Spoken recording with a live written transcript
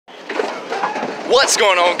What's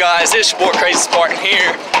going on, guys? It's your boy Crazy Spartan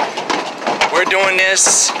here. We're doing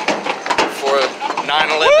this for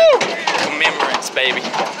 9/11 commemorates, baby.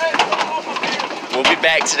 We'll be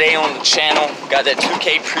back today on the channel. Got that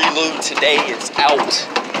 2K prelude today. It's out.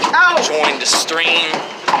 Join the stream.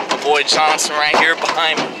 My boy Johnson right here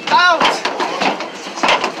behind me.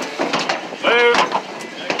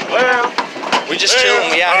 We just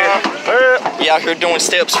chilling. We out here. We out here doing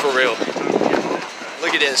steps for real.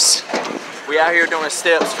 Look at this. We out here doing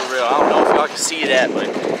steps for real. I don't know if y'all can see that, but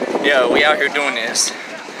yeah, we out here doing this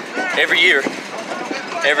every year.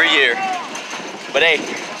 Every year. But hey,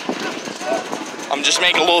 I'm just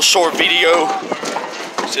making a little short video,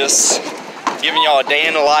 just giving y'all a day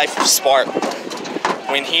in the life of Spart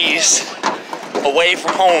when he's away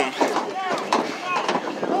from home.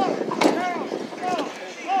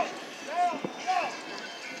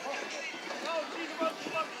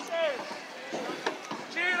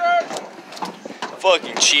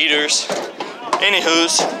 Fucking cheaters.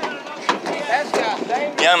 Anywho's.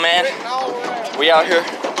 Yeah, man. We out here.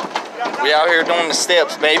 We out here doing the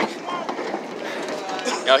steps, baby.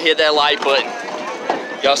 Y'all hit that like button.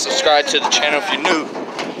 Y'all subscribe to the channel if you're new.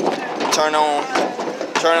 Turn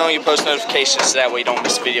on your post notifications so that way you don't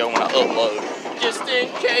miss a video when I upload. Just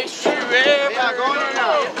in case you ever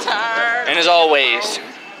get tired. And as always,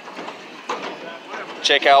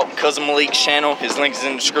 check out Cousin Malik's channel. His link is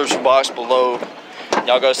in the description box below.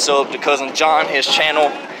 Y'all go sub to Cousin John. His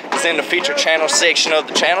channel is in the featured channel section of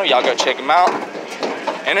the channel. Y'all go check him out.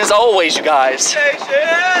 And as always, you guys,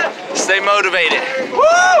 stay motivated,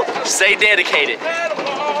 stay dedicated,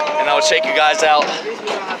 and I'll check you guys out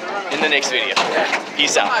in the next video.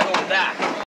 Peace out.